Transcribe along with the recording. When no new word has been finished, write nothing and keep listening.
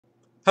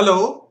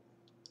Hello,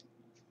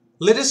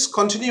 let us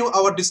continue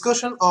our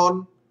discussion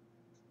on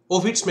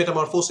Ovid's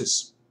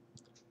Metamorphoses.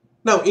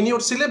 Now, in your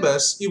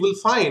syllabus, you will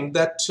find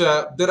that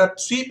there are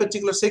three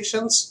particular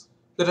sections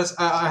that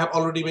I have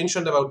already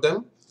mentioned about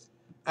them,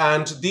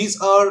 and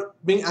these are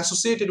being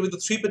associated with the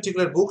three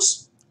particular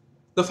books.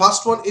 The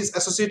first one is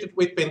associated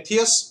with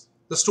Pentheus,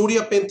 the story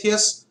of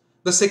Pentheus.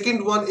 The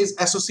second one is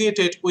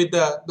associated with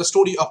the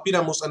story of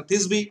Pyramus and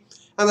Thisbe,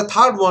 and the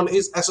third one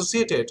is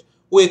associated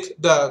with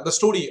the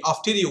story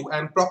of Tiriu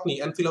and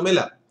Procne and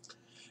Philomela.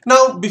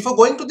 Now, before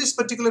going to this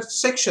particular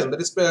section,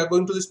 that is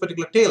going to this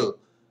particular tale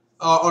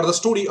or the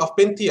story of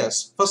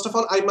Pentheus, first of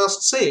all, I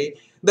must say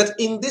that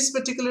in this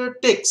particular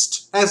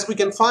text, as we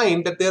can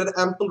find that there are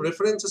ample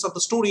references of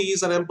the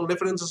stories and ample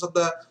references of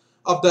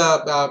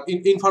the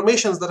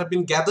informations that have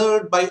been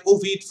gathered by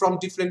Ovid from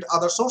different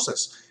other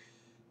sources.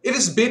 It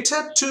is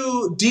better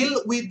to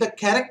deal with the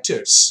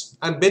characters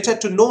and better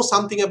to know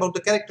something about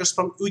the characters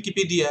from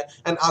Wikipedia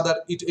and other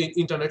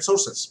internet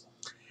sources.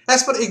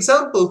 As for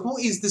example, who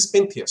is this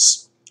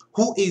Pentheus?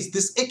 Who is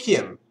this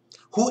Achaean?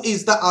 Who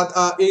is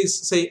the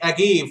say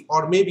Agave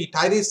or maybe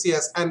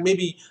Tiresias and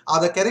maybe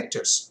other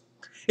characters?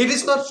 It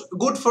is not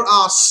good for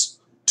us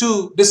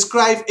to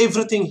describe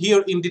everything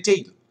here in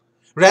detail.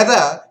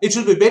 Rather, it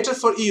will be better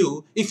for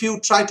you if you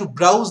try to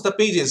browse the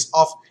pages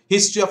of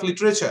history of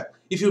literature,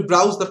 if you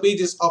browse the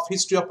pages of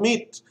history of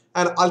myth,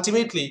 and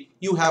ultimately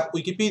you have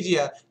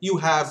Wikipedia, you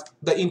have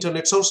the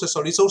internet sources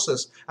or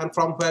resources, and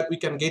from where we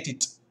can get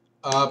it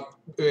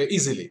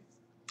easily.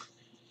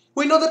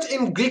 We know that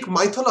in Greek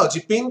mythology,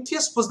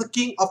 Pentheus was the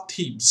king of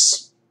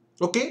Thebes.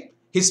 Okay,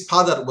 his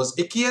father was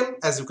Achaean,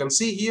 as you can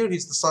see here.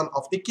 He's the son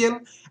of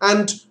Achaean,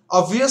 and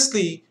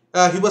obviously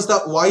he was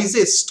the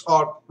wisest,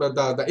 or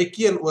the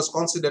Achaean was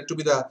considered to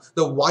be the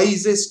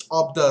wisest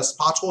of the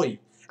Spartoi,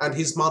 and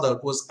his mother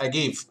was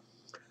Agave.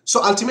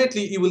 So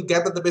ultimately, you will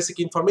gather the basic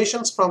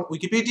information from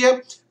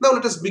Wikipedia. Now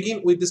let us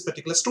begin with this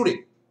particular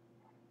story.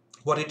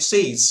 What it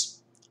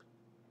says.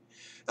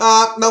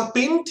 Now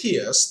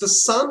Pentheus, the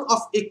son of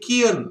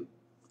Achaean,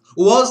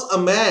 was a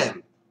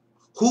man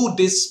who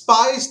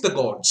despised the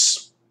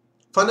gods.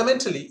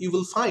 Fundamentally, you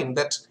will find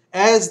that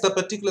as the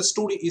particular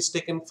story is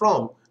taken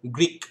from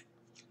Greek,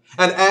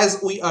 and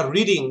as we are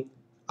reading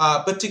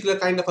a particular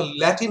kind of a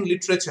Latin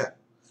literature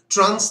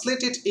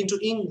translated into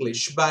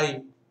English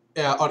by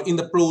or in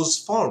the prose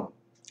form,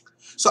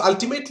 so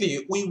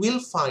ultimately we will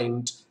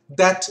find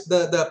that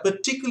the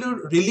particular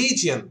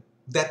religion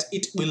that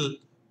it will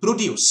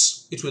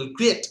produce, it will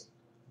create,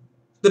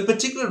 the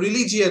particular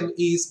religion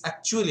is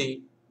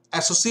actually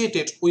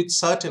associated with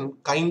certain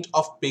kind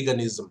of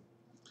paganism.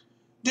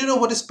 Do you know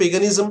what is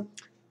paganism?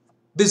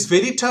 This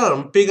very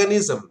term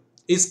paganism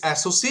is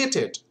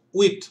associated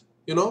with,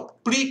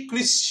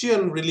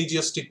 pre-Christian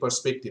religious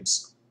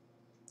perspectives.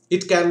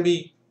 It can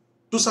be,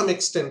 to some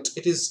extent,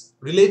 it is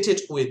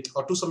related with,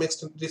 or to some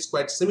extent it is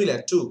quite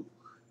similar to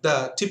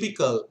the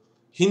typical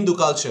Hindu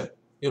culture,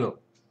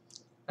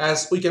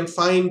 as we can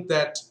find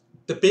that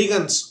the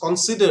pagans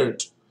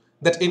considered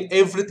that in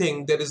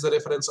everything there is the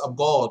reference of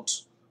God.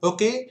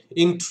 Okay,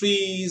 in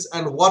trees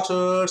and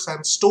waters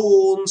and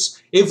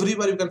stones,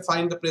 everywhere you can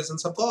find the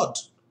presence of God.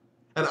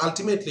 And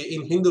ultimately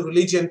in Hindu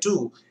religion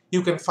too,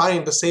 you can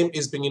find the same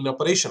is being in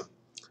operation.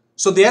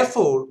 So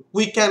therefore,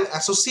 we can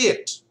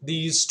associate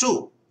these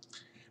two.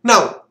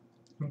 Now,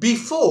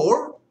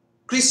 before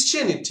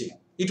Christianity,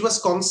 it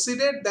was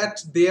considered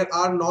that there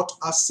are not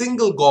a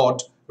single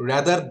God,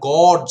 rather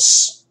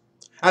gods.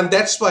 And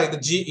that's why the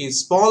G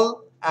is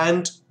small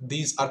and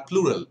these are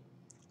plural.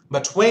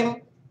 But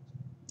when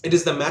it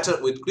is the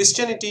matter with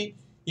Christianity,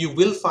 you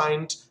will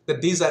find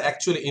that these are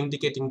actually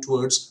indicating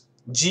towards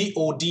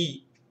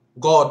G-O-D,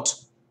 God,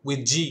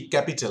 with G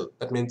capital.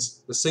 That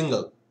means the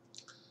single.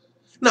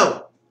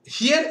 Now,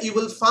 here you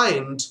will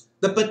find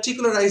the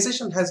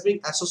particularization has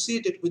been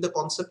associated with the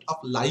concept of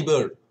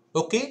Liber,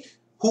 okay,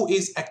 who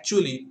is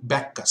actually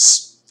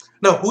Bacchus.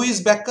 Now, who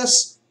is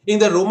Bacchus? In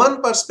the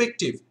Roman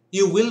perspective,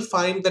 you will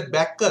find that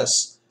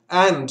Bacchus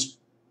and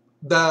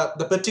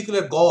the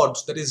particular god,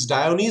 that is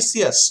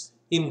Dionysius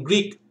in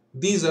Greek,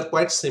 these are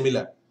quite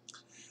similar.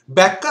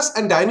 Bacchus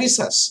and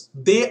Dionysus,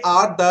 they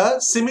are the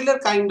similar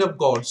kind of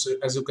gods,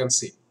 as you can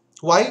see.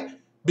 Why?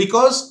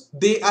 Because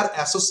they are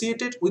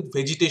associated with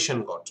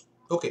vegetation god.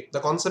 Okay, the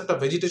concept of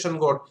vegetation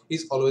god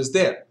is always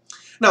there.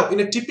 Now, in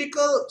a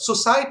typical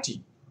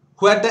society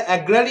where the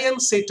agrarian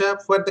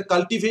setup, where the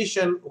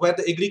cultivation, where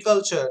the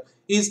agriculture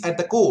is at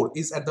the core,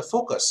 is at the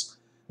focus,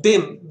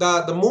 then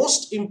the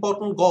most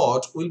important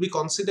god will be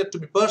considered to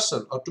be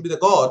person or to be the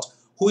god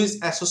who is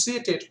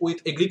associated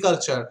with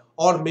agriculture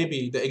or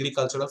maybe the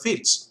agricultural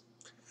fields.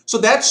 So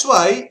that's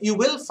why you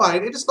will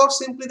find it is not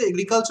simply the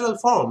agricultural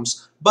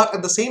forms, but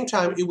at the same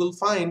time you will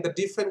find that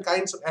different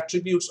kinds of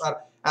attributes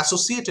are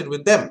associated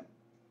with them.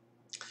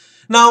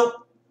 Now,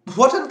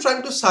 what I'm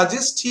trying to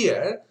suggest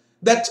here,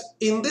 that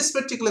in this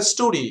particular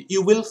story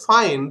you will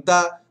find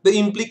the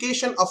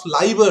implication of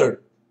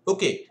Liber,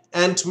 okay,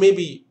 and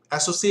maybe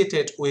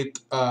associated with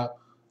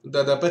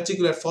the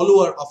particular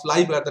follower of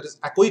Liber, that is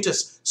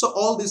Acoitus. So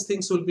all these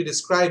things will be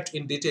described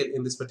in detail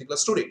in this particular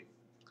story.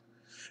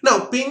 Now,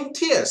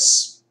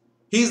 Pentheus,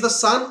 he is the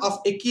son of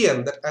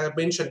Achaean that I have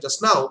mentioned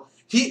just now.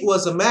 He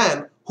was a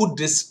man who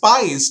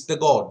despised the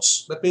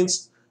gods. That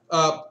means,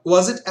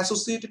 was it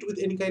associated with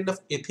any kind of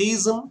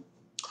atheism?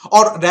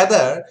 Or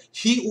rather,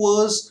 he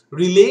was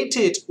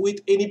related with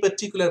any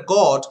particular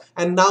god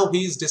and now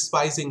he is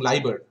despising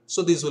Liber.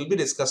 So these will be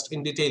discussed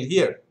in detail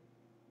here.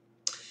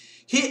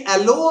 He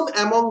alone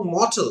among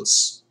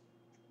mortals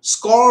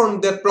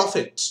scorned their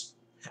prophet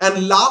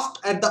and laughed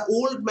at the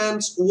old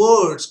man's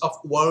words of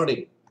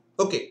warning.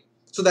 Okay,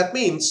 so that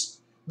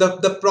means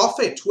the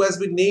prophet who has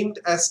been named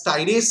as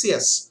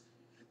Tiresias,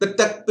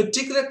 that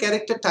particular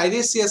character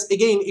Tiresias,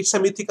 again it's a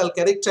mythical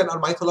character or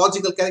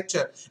mythological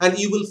character, and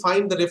you will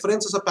find the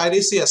references of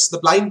Tiresias, the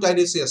blind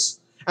Tiresias,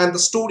 and the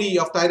story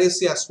of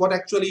Tiresias, what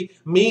actually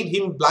made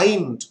him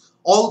blind.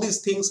 All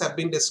these things have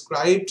been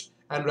described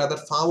and rather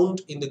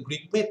found in the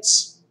Greek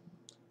myths.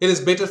 It is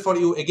better for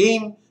you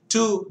again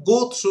to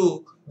go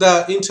through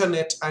the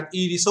internet and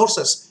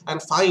e-resources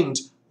and find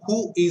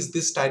who is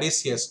this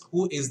Tiresias,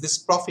 who is this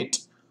prophet.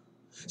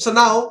 So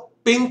now,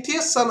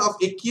 Pentheus, son of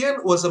Achaean,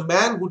 was a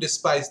man who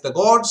despised the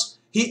gods.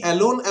 He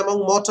alone among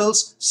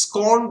mortals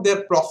scorned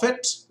their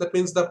prophet, that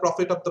means the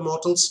prophet of the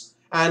mortals,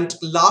 and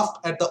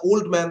laughed at the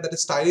old man, that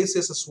is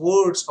Tiresias'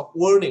 words of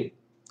warning,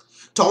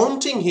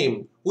 taunting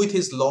him with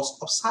his loss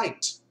of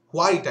sight.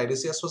 Why?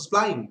 Tiresias was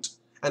blind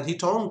and he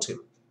taunted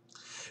him.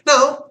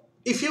 Now,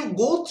 if you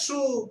go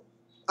through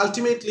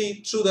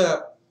ultimately through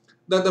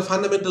the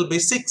fundamental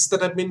basics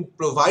that have been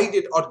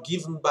provided or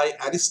given by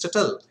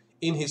Aristotle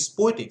in his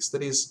Poetics,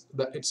 that is,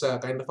 it's a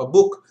kind of a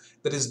book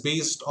that is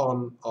based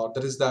on, or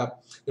that is the,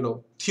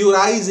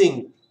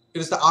 theorizing, it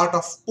is the art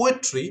of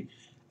poetry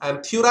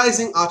and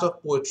theorizing art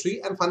of poetry,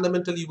 and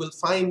fundamentally you will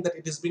find that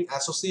it is being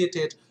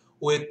associated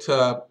with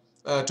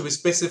to be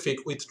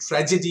specific, with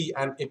tragedy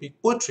and epic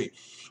poetry.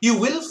 You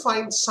will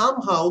find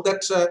somehow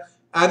that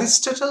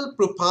Aristotle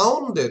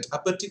propounded a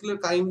particular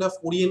kind of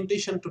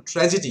orientation to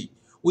tragedy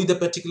with a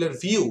particular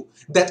view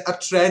that a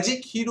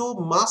tragic hero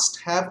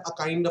must have a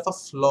kind of a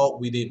flaw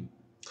within.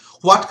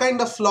 What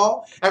kind of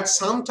flaw? At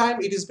some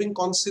time it is being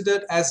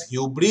considered as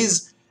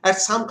hubris,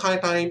 at some kind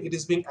of time it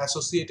is being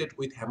associated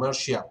with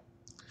hamartia.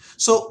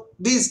 So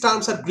these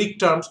terms are Greek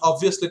terms.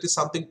 Obviously it is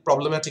something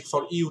problematic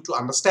for you to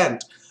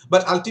understand.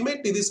 But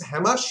ultimately this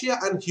hamartia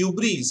and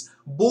hubris,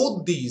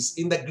 both these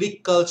in the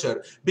Greek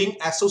culture being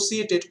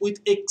associated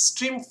with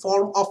extreme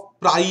form of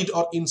pride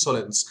or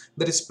insolence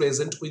that is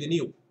present within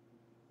you.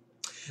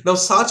 Now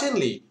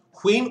certainly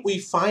when we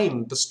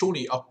find the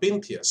story of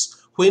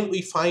Pentheus, when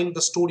we find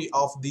the story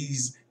of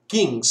these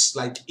kings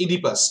like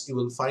Oedipus, you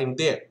will find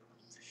there,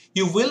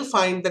 you will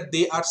find that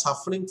they are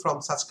suffering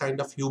from such kind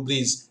of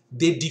hubris.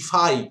 They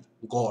defy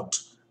God.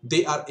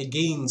 They are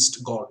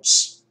against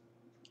gods.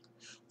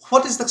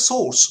 What is the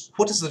source?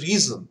 What is the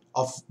reason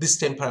of this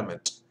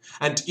temperament?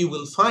 And you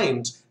will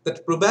find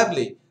that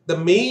probably the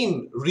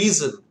main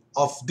reason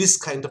of this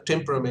kind of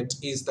temperament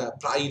is the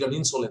pride and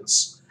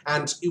insolence.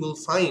 And you will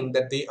find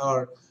that they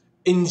are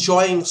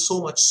enjoying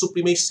so much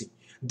supremacy.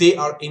 They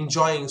are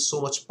enjoying so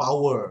much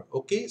power,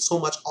 okay, so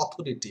much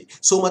authority,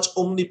 so much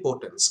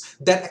omnipotence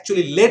that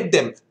actually led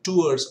them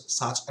towards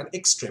such an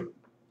extreme.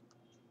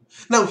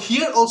 Now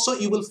here also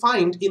you will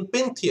find in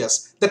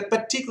Pentheus that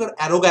particular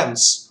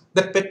arrogance,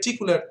 that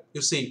particular,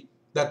 you see,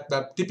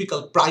 that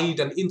typical pride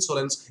and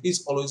insolence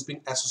is always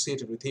being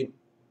associated with him.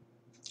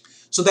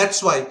 So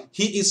that's why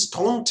he is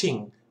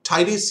taunting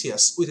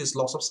Tiresias with his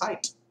loss of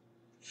sight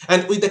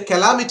and with the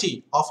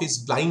calamity of his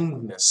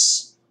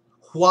blindness.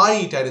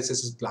 Why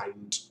Tiresias is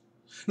blind?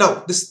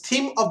 Now, this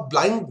theme of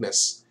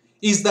blindness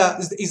is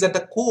at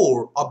the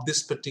core of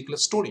this particular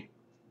story.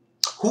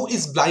 Who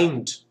is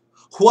blind?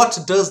 What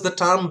does the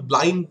term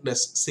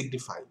blindness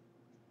signify?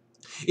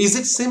 Is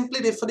it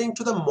simply referring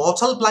to the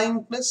mortal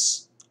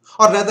blindness,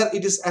 or rather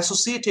it is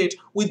associated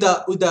with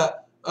the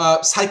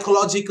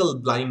psychological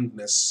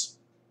blindness?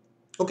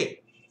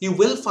 Okay, you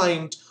will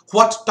find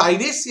what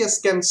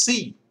Tiresias can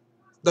see,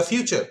 the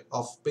future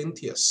of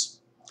Pentheus.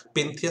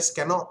 Pentheus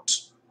cannot.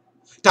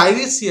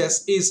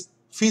 Tiresias is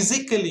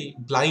physically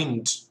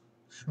blind,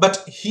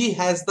 but he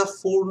has the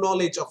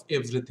foreknowledge of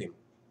everything.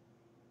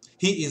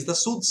 He is the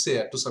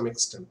soothsayer to some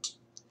extent.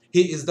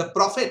 He is the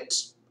prophet.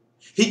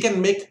 He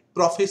can make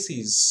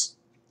prophecies.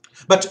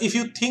 But if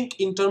you think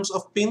in terms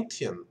of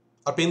Pentheus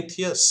or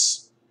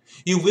Pentheus,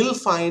 you will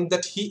find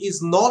that he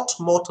is not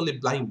mortally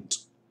blind.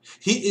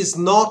 He is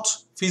not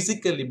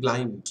physically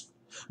blind,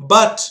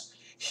 but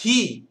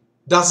he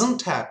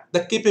doesn't have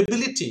the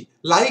capability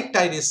like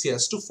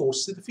Tiresias to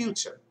foresee the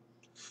future.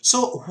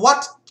 So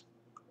what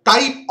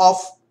type of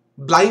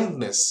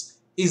blindness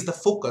is the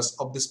focus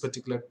of this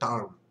particular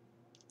term?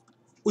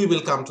 We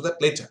will come to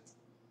that later.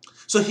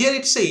 So here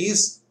it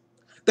says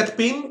that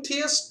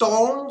Pentheus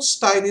taunts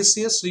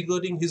Tiresias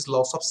regarding his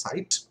loss of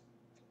sight.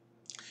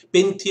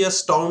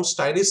 Pentheus taunts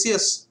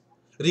Tiresias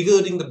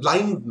regarding the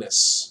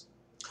blindness.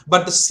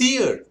 But the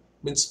seer,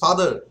 means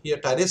father here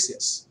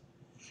Tiresias,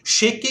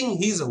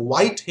 shaking his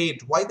white head.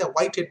 Why the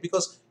white head?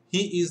 Because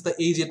he is the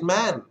aged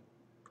man.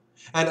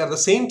 And at the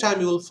same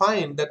time, you will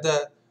find that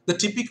the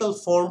typical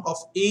form of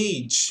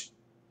age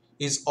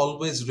is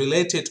always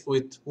related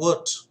with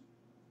what?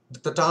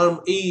 The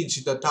term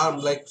age, the term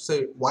like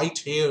say white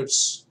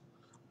hairs,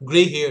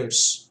 gray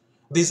hairs,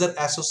 these are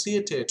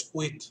associated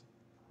with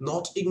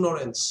not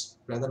ignorance,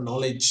 rather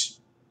knowledge.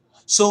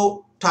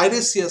 So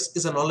Tiresias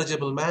is a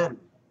knowledgeable man.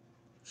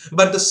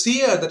 But the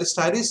seer, that is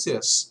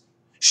Tiresias,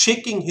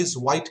 shaking his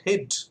white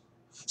head,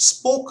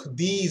 spoke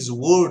these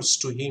words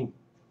to him.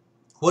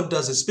 What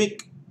does he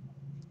speak?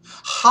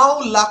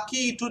 How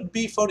lucky it would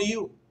be for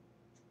you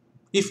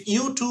if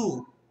you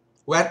too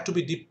were to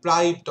be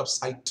deprived of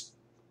sight,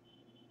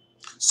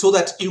 so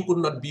that you could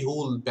not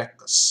behold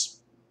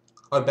Bacchus.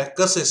 Or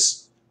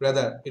Bacchus,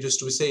 rather, it is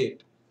to be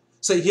said.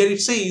 So here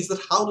it says that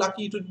how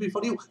lucky it would be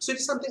for you. So it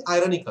is something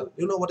ironical.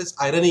 You know what is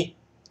irony?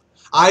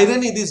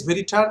 Irony, this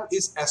very term,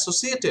 is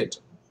associated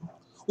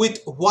with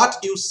what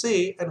you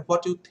say and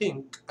what you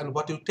think and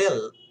what you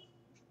tell.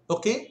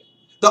 Okay?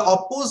 The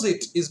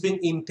opposite is being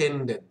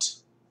intended.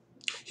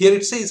 Here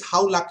it says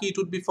how lucky it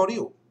would be for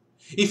you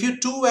if you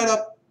too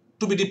were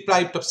to be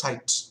deprived of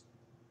sight.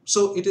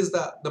 So it is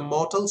the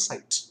mortal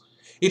sight.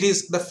 It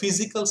is the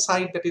physical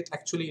sight that it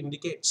actually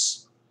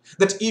indicates.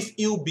 That if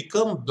you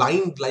become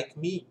blind like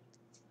me,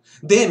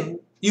 then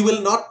you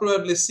will not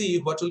probably see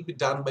what will be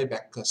done by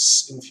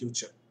Bacchus in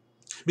future.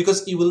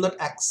 Because you will not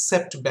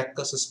accept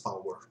Bacchus's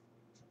power.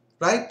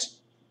 Right?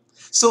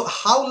 So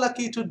how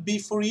lucky it would be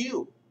for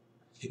you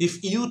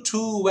if you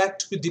too were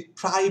to be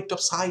deprived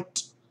of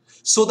sight,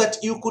 so that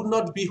you could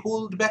not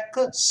behold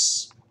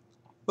Bacchus.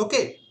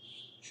 Okay.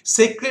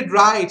 Sacred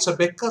rites, or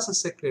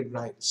Bacchus' sacred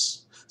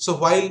rites. So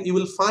while you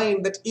will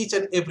find that each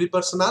and every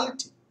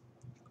personality,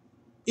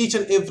 each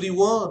and every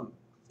one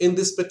in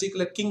this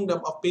particular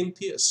kingdom of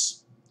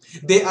Pentheus,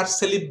 they are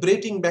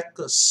celebrating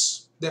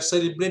Bacchus, they are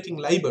celebrating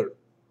Liber.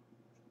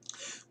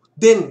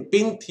 Then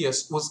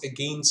Pentheus was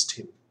against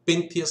him.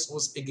 Pentheus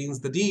was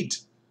against the deed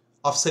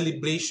of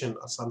celebration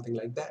or something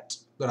like that,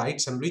 the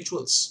rites and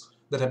rituals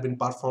that have been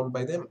performed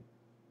by them.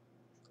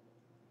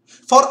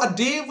 For a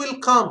day will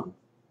come.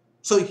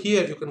 So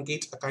here you can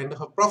get a kind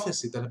of a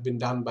prophecy that have been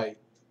done by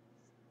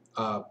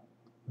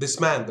this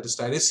man, that is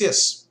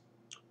Tiresias.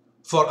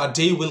 For a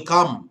day will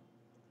come,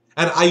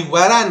 and I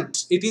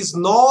warrant it is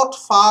not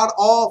far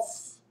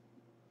off,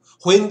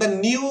 when the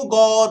new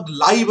god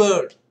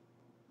Liber,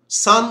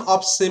 son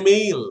of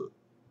Semael,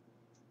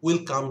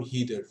 will come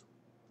hither.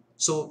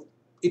 So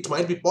it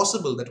might be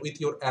possible that with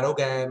your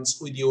arrogance,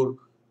 with your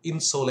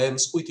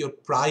insolence, with your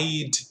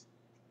pride,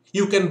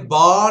 you can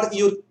bar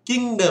your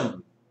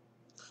kingdom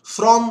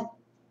from,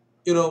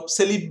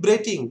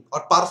 celebrating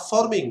or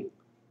performing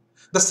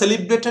the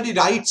celebratory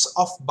rites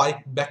of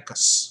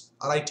Bacchus,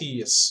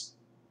 R-I-T-E-S.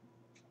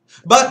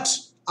 But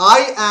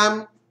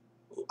I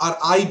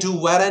do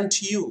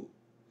warrant you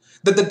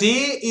that the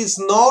day is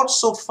not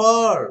so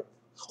far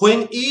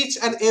when each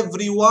and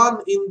every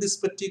one in this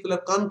particular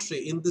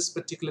country, in this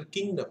particular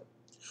kingdom,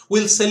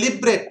 will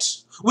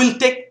celebrate, will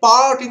take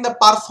part in the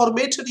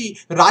performatory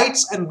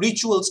rites and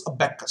rituals of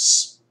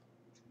Bacchus,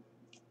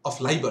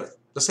 of Liber,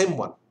 the same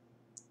one.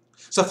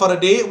 So for a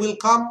day will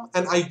come,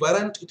 and I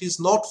warrant it is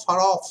not far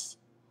off,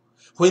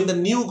 when the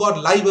new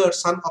god Liber,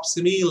 son of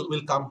Semael,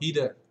 will come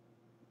hither.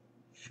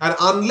 And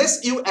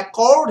unless you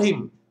accord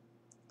him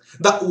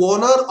the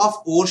honor of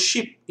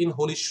worship in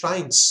holy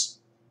shrines,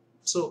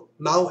 so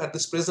now at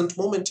this present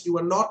moment you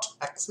are not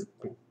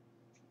accepting.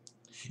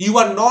 You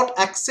are not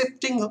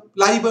accepting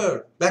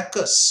Liber,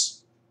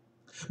 Bacchus.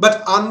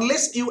 But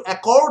unless you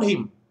accord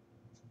him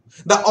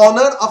the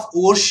honor of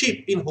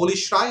worship in holy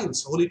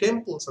shrines, holy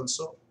temples and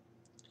so,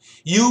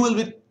 you will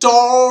be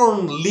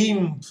torn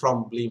limb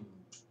from limb.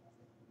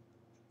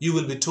 You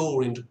will be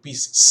torn into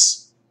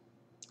pieces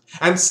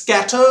and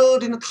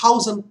scattered in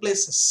 1,000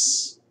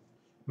 places,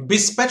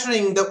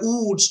 bespattering the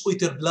woods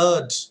with your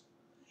blood,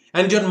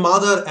 and your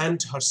mother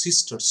and her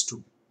sisters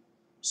too.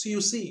 So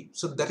you see,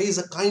 so that is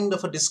a kind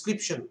of a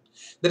description,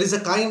 that is a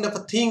kind of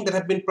a thing that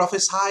have been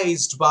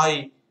prophesied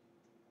by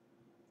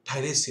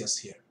Tiresias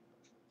here.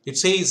 It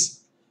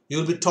says, you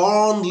will be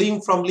torn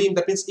limb from limb.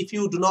 That means if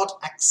you do not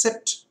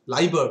accept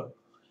Liber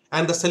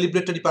and the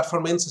celebratory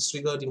performances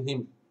regarding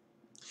him,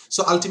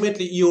 so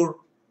ultimately your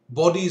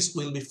bodies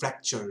will be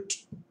fractured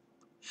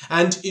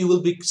and you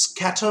will be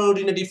scattered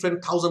in a different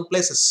 1,000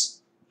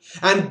 places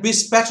and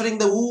bespattering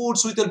the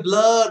woods with your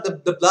blood.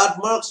 The blood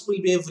marks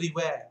will be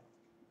everywhere,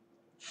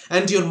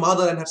 and your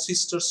mother and her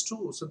sisters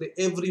too. So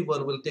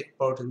everyone will take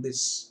part in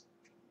this.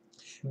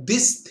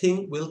 This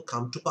thing will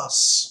come to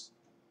pass.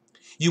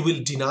 You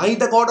will deny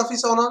the God of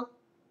his honor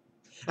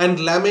and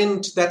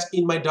lament that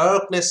in my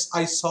darkness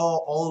I saw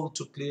all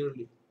too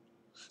clearly.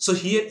 So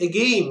here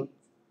again,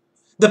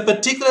 the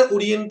particular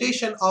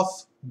orientation of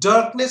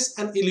darkness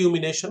and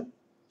illumination,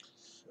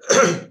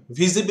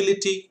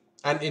 visibility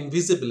and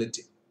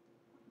invisibility,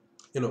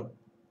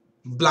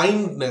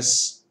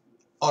 blindness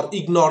or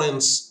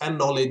ignorance and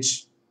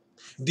knowledge,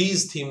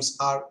 these themes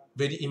are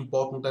very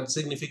important and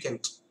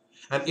significant.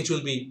 And it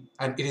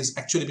is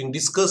actually being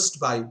discussed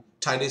by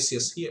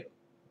Tiresias here.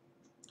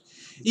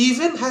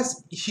 Even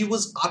as he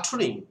was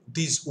uttering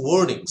these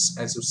warnings,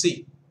 as you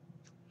see,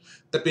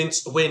 that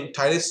means when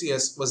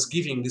Tiresias was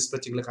giving this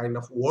particular kind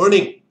of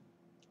warning,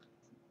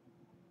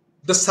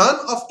 the son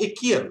of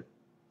Achaean,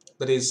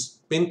 that is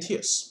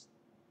Pentheus,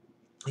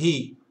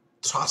 he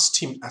thrust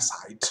him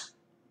aside.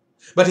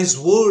 But his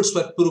words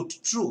were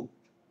proved true,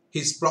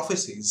 his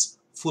prophecies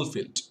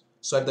fulfilled.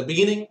 So at the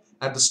beginning,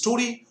 at the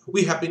story,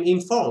 we have been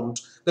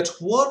informed that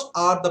what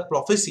are the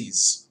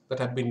prophecies that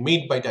have been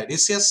made by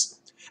Tiresias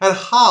and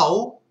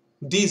how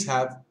these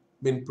have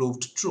been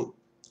proved true.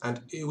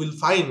 And you will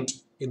find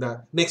in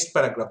the next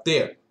paragraph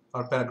there,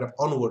 or paragraph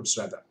onwards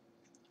rather.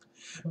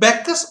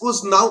 Bacchus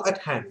was now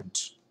at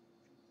hand,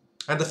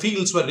 and the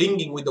fields were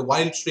ringing with the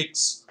wild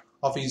shrieks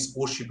of his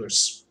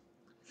worshippers.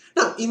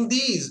 Now, in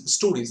these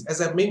stories,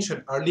 as I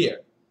mentioned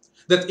earlier,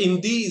 that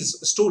in these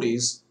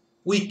stories,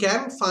 we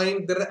can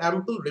find there are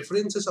ample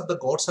references of the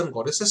gods and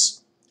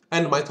goddesses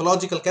and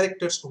mythological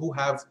characters who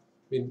have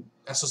been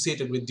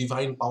associated with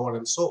divine power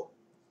and so.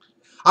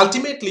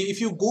 Ultimately,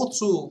 if you go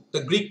through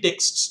the Greek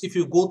texts, if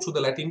you go through the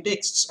Latin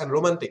texts and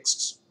Roman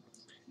texts,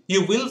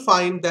 you will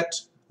find that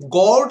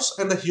gods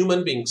and the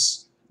human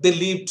beings, they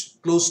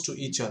lived close to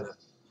each other.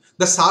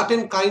 The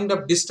certain kind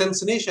of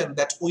distanciation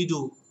that we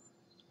do,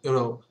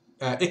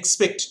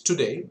 expect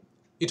today,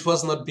 it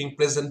was not being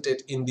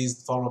presented in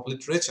this form of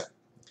literature.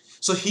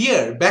 So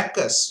here,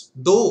 Bacchus,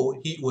 though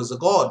he was a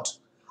god,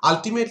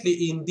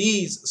 ultimately in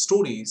these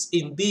stories,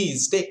 in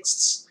these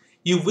texts,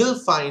 you will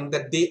find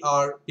that they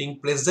are being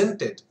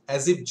presented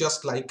as if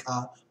just like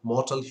a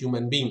mortal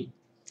human being.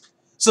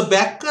 So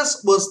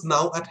Bacchus was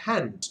now at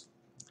hand,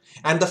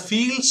 and the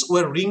fields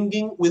were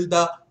ringing with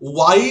the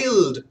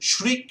wild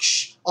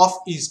shrieks of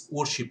his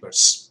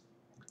worshippers.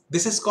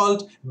 This is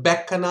called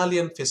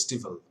Bacchanalian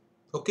festival.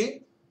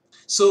 Okay?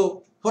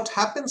 So what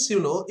happens,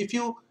 if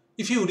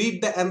you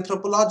read the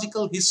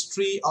anthropological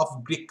history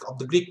of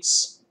the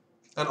Greeks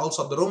and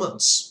also of the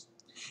Romans,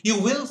 you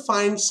will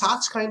find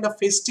such kind of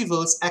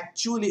festivals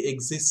actually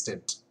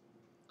existed,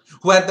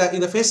 where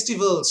in the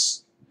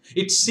festivals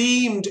it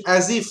seemed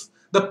as if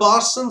the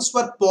persons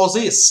were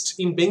possessed.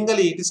 In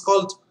Bengali it is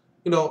called,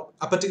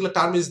 a particular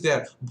term is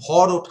there,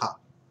 bharota.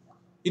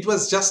 It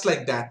was just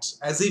like that,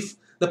 as if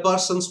the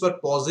persons were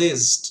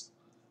possessed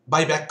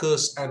by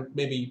Bacchus and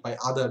maybe by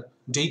other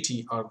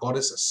deity or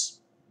goddesses.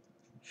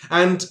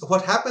 And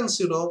what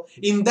happens,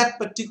 in that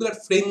particular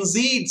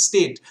frenzied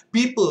state,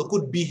 people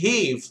could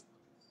behave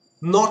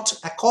not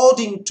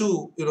according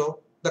to,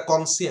 the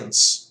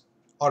conscience,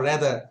 or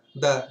rather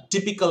the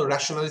typical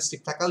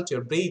rationalistic faculty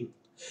or brain.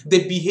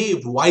 They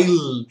behaved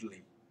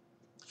wildly.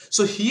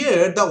 So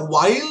here, the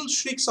wild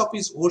shrieks of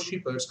his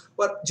worshippers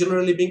were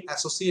generally being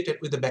associated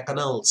with the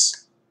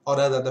bacchanals, or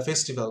rather the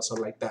festivals or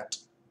like that.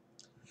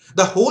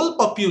 The whole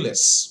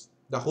populace,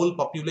 the whole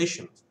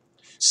population,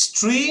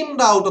 streamed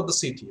out of the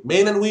city,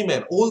 men and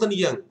women, old and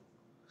young,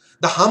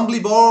 the humbly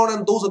born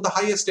and those of the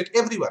highest state,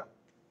 everywhere.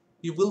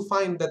 You will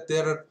find that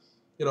there are,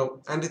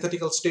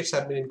 antithetical states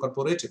have been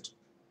incorporated.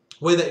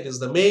 Whether it is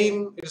the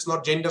male, it is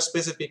not gender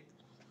specific.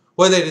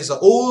 Whether it is the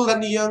old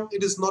and young,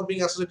 it is not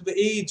being associated with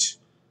the age.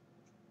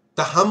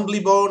 The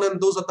humbly born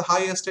and those of the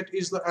highest state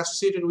is not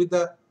associated with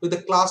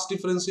the class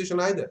differentiation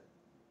either.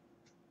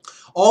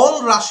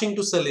 All rushing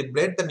to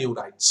celebrate the new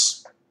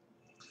rites.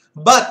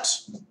 But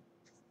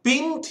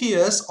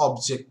Pentheus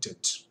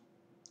objected.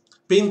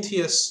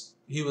 Pentheus,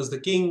 he was the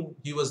king,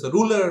 he was the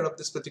ruler of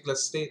this particular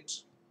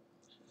state.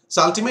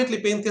 So ultimately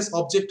Pentheus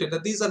objected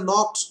that these are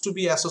not to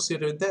be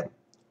associated with them.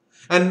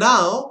 And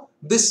now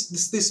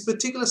this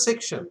particular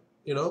section,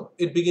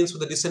 it begins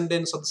with the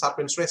descendants of the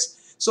serpent's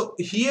race. So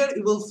here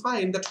you will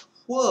find that,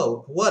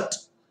 whoa, what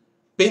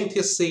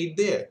Pentheus said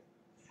there,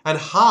 and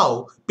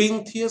how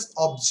Pentheus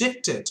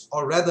objected,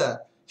 or rather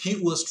he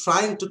was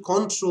trying to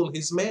control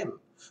his men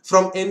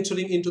from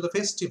entering into the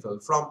festival,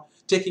 from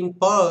taking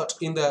part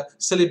in the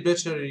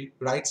celebratory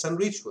rites and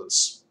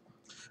rituals.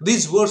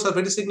 These words are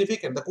very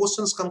significant. The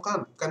questions can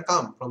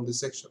come from this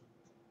section.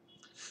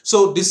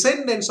 So,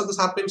 descendants of the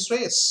serpent's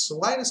race.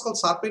 Why it is called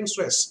serpent's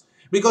race?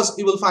 Because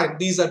you will find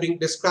these are being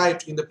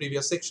described in the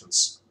previous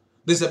sections.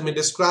 These have been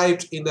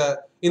described in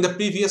the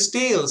previous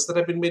tales that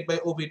have been made by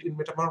Ovid in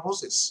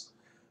Metamorphoses.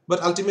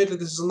 But ultimately,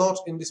 this is not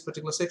in this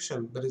particular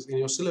section that is in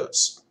your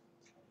syllabus.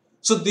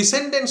 So,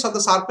 descendants of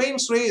the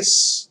serpent's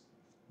race,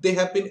 they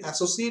have been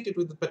associated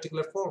with the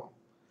particular form.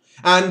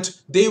 And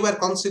they were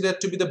considered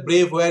to be the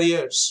brave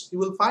warriors. You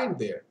will find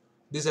there.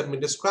 These have been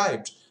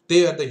described.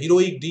 They are the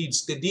heroic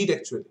deeds. They did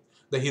actually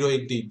the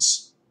heroic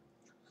deeds.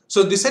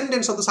 So,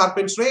 descendants of the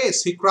serpent's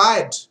race, he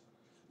cried,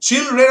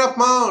 "Children of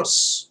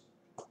Mars,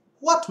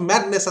 what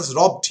madness has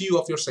robbed you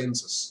of your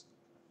senses?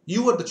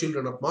 You are the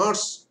children of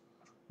Mars.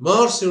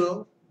 Mars,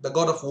 the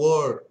god of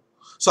war.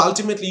 So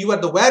ultimately you are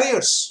the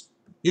warriors.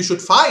 You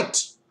should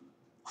fight.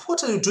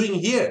 What are you doing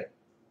here?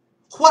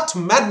 What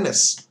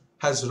madness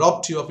has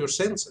robbed you of your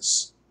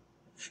senses?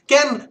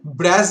 Can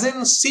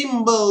brazen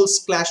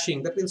cymbals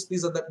clashing," that means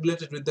these are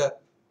related with the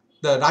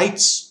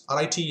rites,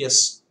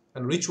 R-I-T-S,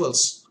 and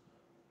rituals,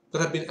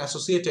 that have been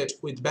associated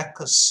with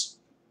Bacchus.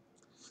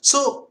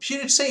 So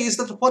here it says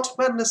that what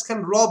madness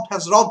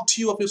has robbed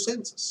you of your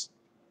senses?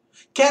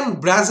 Can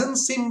brazen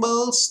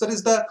cymbals, that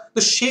is the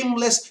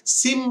shameless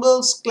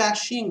cymbals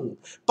clashing,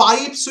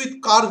 pipes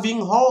with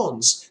carving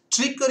horns,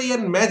 trickery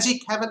and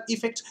magic have an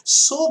effect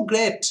so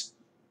great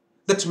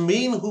that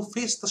men who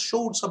face the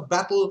swords of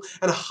battle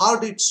and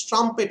heard its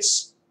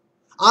trumpets,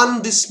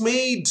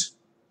 undismayed,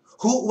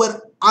 who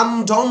were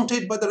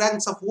undaunted by the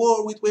ranks of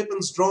war with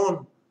weapons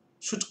drawn,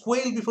 should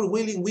quail before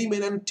wailing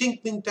women and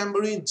tinkling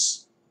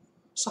tambourines?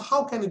 So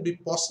how can it be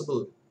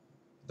possible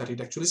that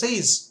it actually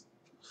says?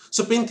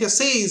 So Pentheus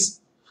says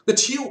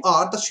that you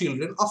are the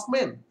children of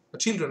men, the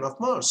children of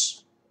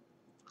Mars.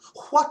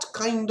 What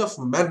kind of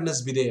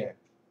madness be there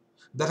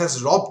that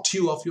has robbed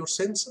you of your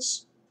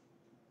senses?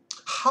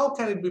 How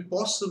can it be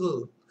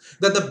possible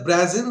that the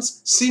brazen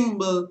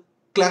cymbal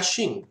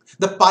clashing,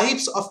 the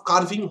pipes of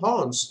carving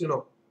horns,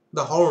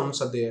 the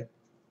horns are there,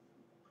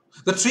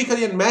 the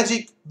trickery and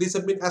magic, these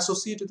have been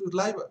associated with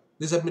liber,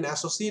 these have been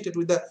associated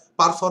with the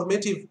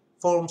performative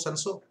forms and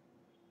so.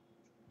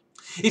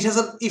 It has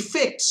an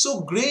effect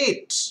so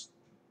great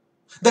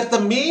that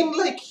the men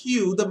like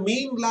you, the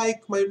men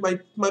like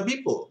my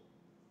people,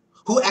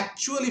 who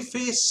actually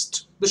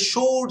faced the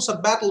swords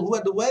of battle, who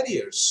are the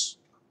warriors,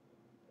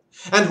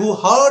 and who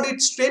heard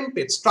its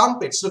trumpets,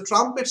 the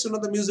trumpets,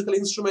 the musical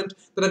instrument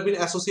that have been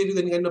associated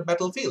with any kind of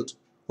battlefield.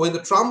 When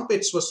the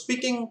trumpets were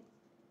speaking,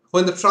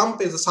 when the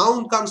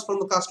sound comes from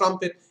the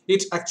trumpet,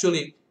 it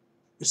actually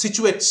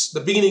situates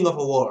the beginning of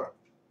a war.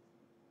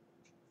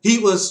 He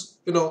was,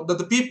 that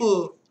the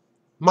people,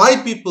 my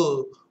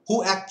people,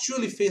 who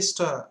actually faced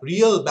a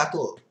real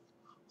battle,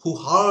 who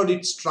heard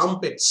its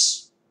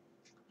trumpets,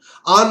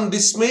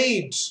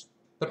 undismayed,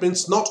 that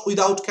means not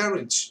without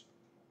courage,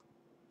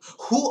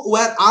 who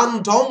were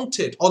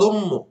undaunted,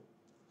 odommo,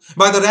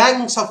 by the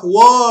ranks of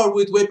war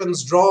with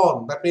weapons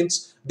drawn, that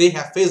means they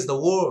have faced the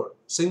war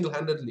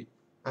single-handedly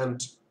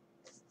and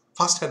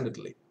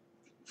fast-handedly,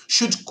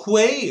 should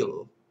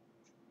quail,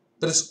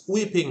 that is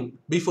weeping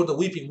before the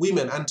weeping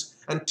women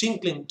and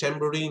tinkling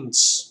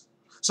tambourines.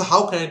 So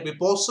how can it be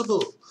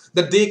possible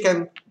that they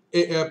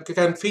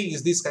can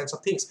face these kinds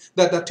of things?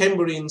 That the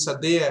tambourines are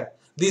there.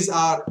 These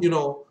are,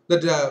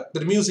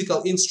 the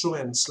musical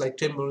instruments like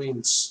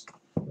tambourines.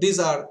 These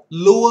are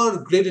lower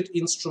graded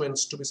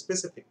instruments, to be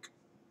specific.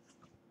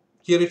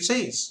 Here it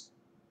says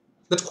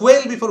that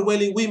quail before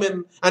wailing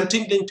women and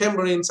tinkling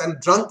tambourines and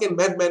drunken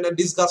madmen and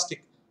disgusting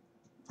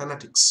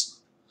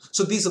fanatics.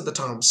 So these are the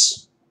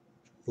terms: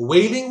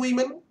 wailing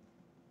women,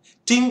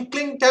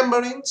 tinkling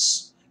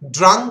tambourines,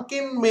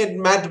 drunken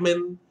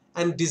madmen,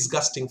 and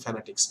disgusting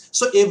fanatics.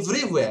 So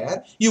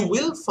everywhere you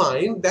will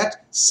find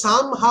that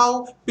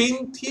somehow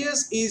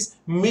Pentheus is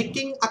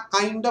making a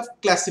kind of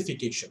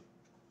classification.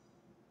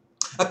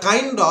 A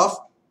kind of,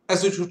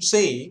 as we should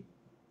say,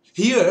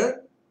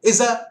 here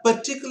is a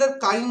particular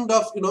kind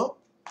of,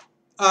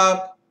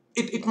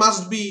 it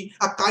must be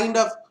a kind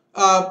of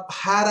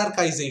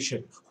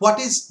hierarchization. What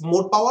is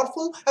more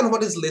powerful and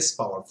what is less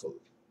powerful?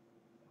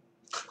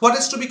 What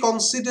is to be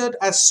considered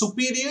as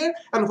superior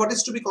and what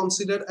is to be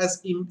considered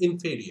as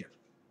inferior?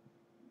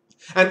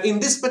 And in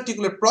this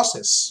particular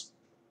process,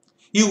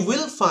 you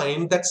will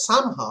find that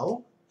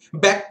somehow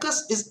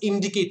Bacchus is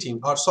indicating,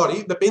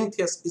 the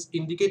Pentheus is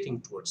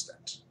indicating towards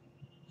that.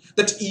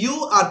 That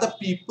you are the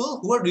people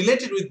who are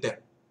related with them,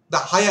 the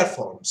higher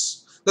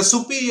forms, the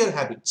superior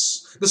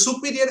habits, the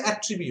superior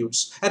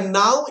attributes, and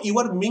now you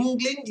are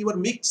mingling, you are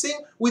mixing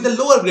with the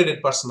lower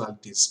graded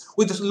personalities,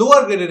 with the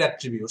lower graded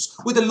attributes,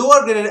 with the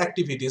lower graded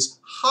activities.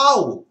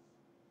 How?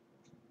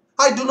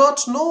 I do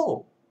not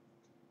know.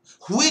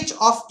 Which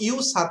of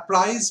you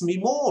surprise me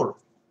more?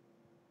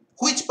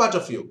 Which part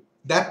of you?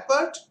 That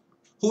part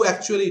who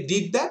actually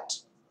did that,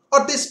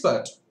 or this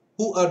part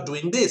who are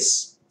doing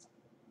this?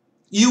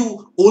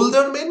 You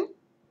older men,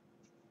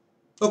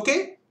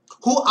 okay,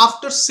 who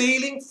after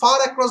sailing far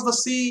across the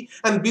sea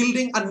and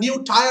building a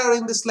new Tyre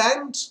in this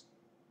land,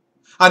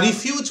 a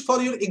refuge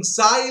for your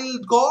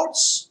exiled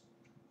gods,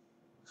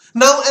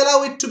 now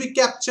allow it to be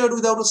captured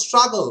without a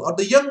struggle. Or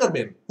the younger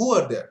men, who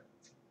are there?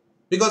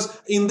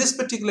 Because in this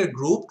particular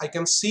group, I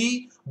can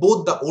see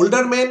both the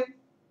older men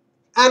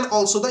and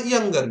also the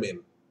younger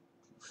men.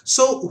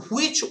 So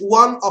which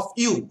one of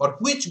you or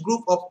which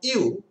group of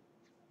you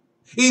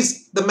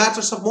is the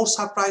matters of more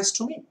surprise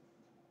to me?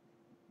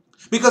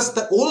 Because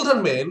the older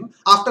men,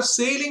 after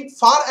sailing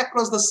far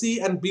across the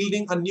sea and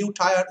building a new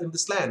Tyre in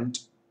this land,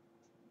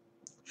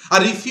 a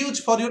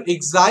refuge for your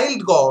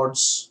exiled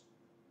gods,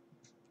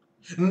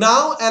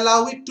 now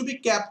allow it to be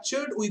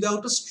captured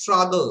without a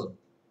struggle.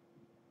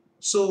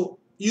 So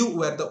you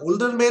were the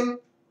older men,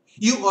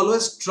 you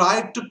always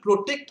tried to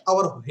protect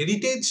our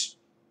heritage,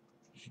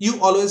 you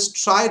always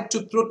tried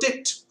to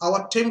protect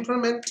our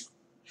temperament,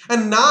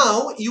 and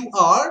now you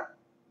are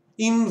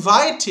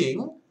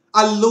inviting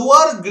a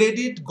lower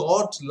graded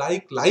god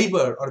like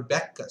Liber or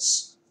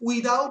Bacchus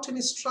without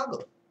any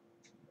struggle.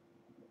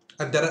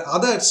 And there are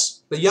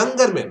others, the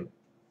younger men,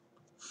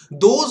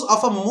 those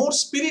of a more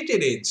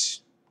spirited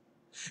age,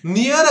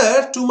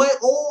 nearer to my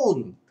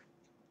own,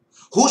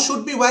 who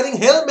should be wearing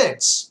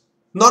helmets,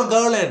 not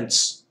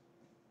garlands.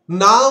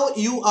 Now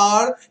you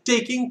are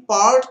taking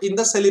part in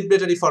the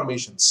celebratory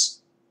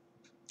formations.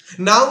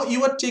 Now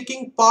you are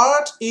taking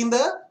part in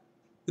the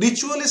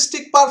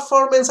ritualistic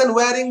performance and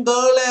wearing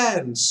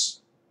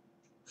garlands.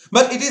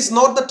 But it is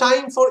not the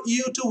time for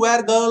you to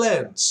wear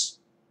garlands.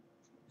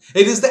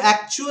 It is the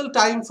actual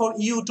time for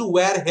you to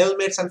wear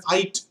helmets and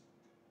fight.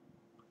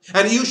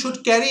 And you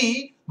should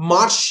carry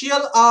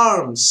martial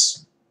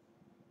arms,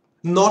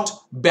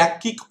 not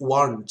back-kick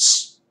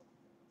wands.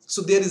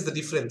 So there is the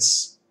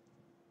difference.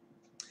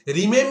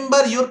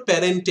 Remember your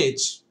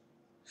parentage.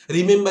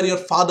 Remember your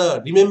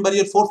father. Remember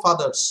your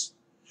forefathers.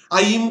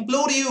 I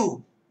implore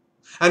you,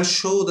 and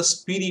show the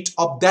spirit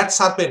of that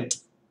serpent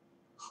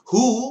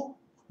who,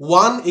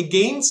 one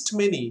against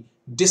many,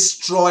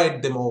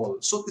 destroyed them all.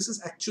 So this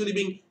is actually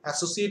being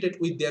associated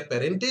with their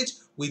parentage,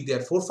 with their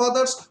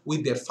forefathers,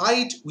 with their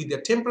fight, with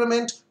their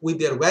temperament, with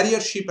their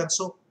warriorship, and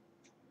so.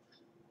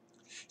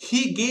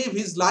 He gave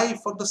his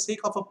life for the sake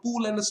of a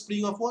pool and a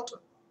spring of water.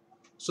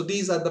 So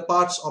these are the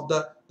parts of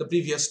the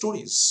previous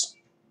stories.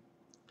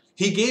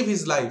 He gave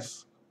his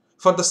life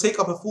for the sake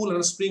of a pool and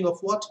a spring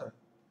of water.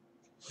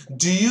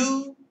 Do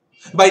you,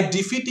 by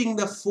defeating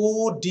the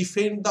foe,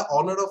 defend the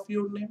honor of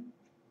your name?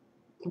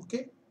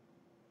 Okay?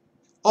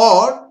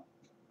 Or,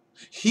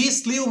 he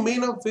slew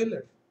men of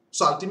valor.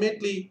 So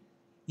ultimately,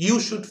 you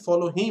should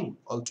follow him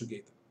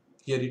altogether.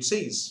 Here it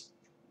says,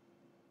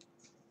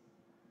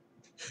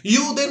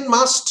 you then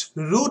must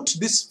root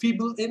this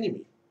feeble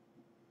enemy.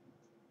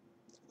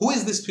 Who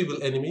is this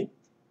feeble enemy?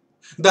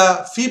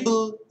 The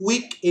feeble,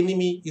 weak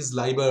enemy is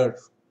Liber,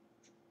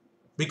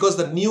 because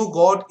the new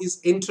god is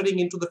entering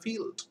into the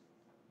field.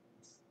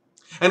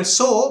 And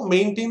so,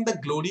 maintain the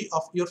glory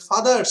of your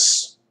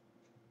fathers.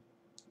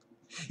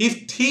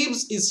 If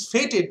Thebes is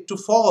fated to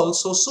fall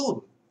so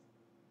soon,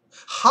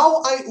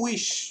 how I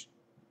wish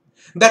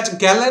that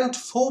gallant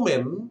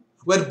foemen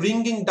were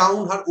bringing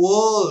down her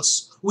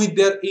walls with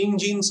their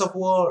engines of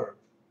war,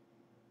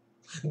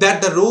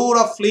 that the roar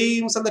of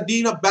flames and the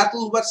din of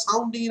battle were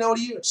sounding in our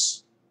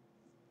ears.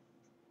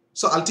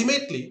 So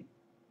ultimately,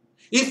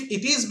 if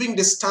it is being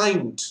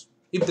destined,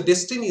 if the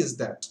destiny is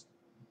that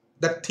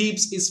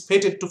Thebes is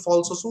fated to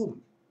fall so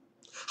soon,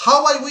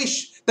 how I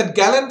wish that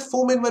gallant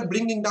foemen were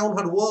bringing down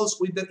her walls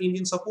with their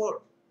engines of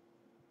war.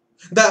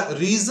 The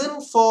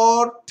reason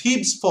for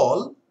Thebes'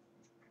 fall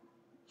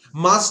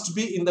must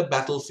be in the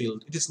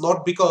battlefield. It is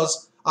not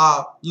because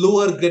a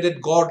lower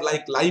graded god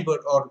like Liber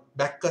or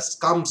Bacchus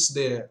comes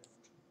there,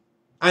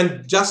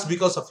 and just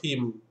because of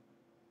him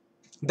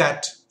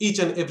that each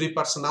and every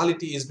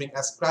personality is being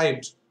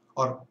ascribed,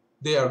 or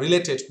they are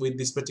related with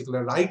these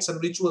particular rites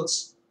and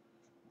rituals.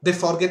 They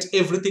forget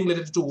everything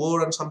related to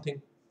war and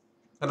something,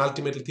 and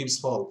ultimately Thebes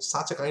fall.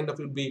 Such a kind of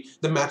will be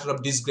the matter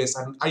of disgrace,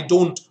 and I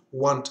don't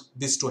want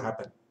this to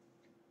happen.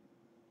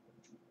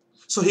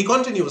 So he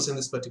continues in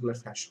this particular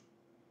fashion.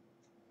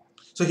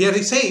 So here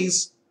he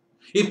says,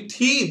 if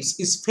Thebes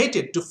is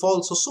fated to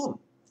fall so soon,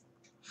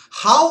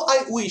 how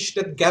I wish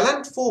that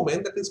gallant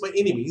foemen, that is my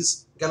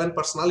enemies, gallant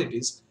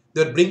personalities,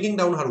 they're bringing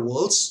down her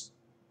walls,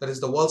 that is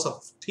the walls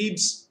of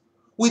Thebes,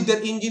 with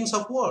their engines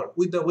of war,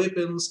 with the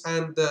weapons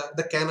and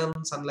the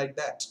cannons and like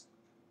that.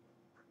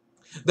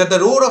 That the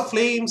roar of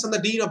flames and the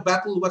din of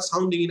battle were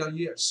sounding in our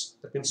ears.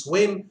 That means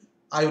when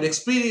I would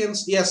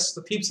experience, yes,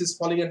 the Thebes is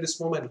falling at this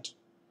moment.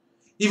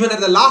 Even at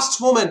the last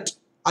moment,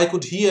 I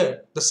could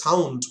hear the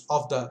sound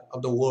of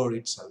the war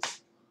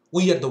itself.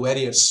 We are the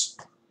warriors.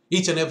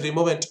 Each and every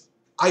moment,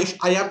 I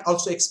am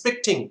also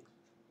expecting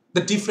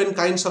the different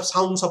kinds of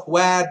sounds of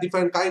war,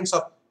 different kinds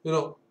of,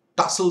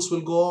 tussles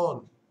will go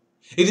on.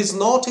 It is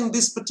not in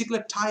this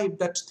particular type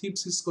that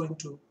Thebes is going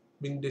to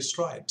be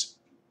destroyed.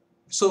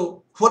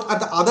 So what are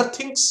the other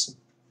things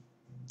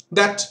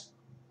that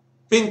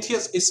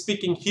Pentheus is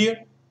speaking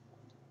here,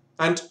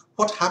 and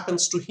what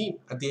happens to him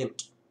at the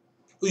end?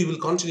 We will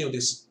continue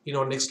this in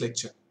our next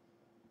lecture.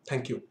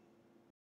 Thank you.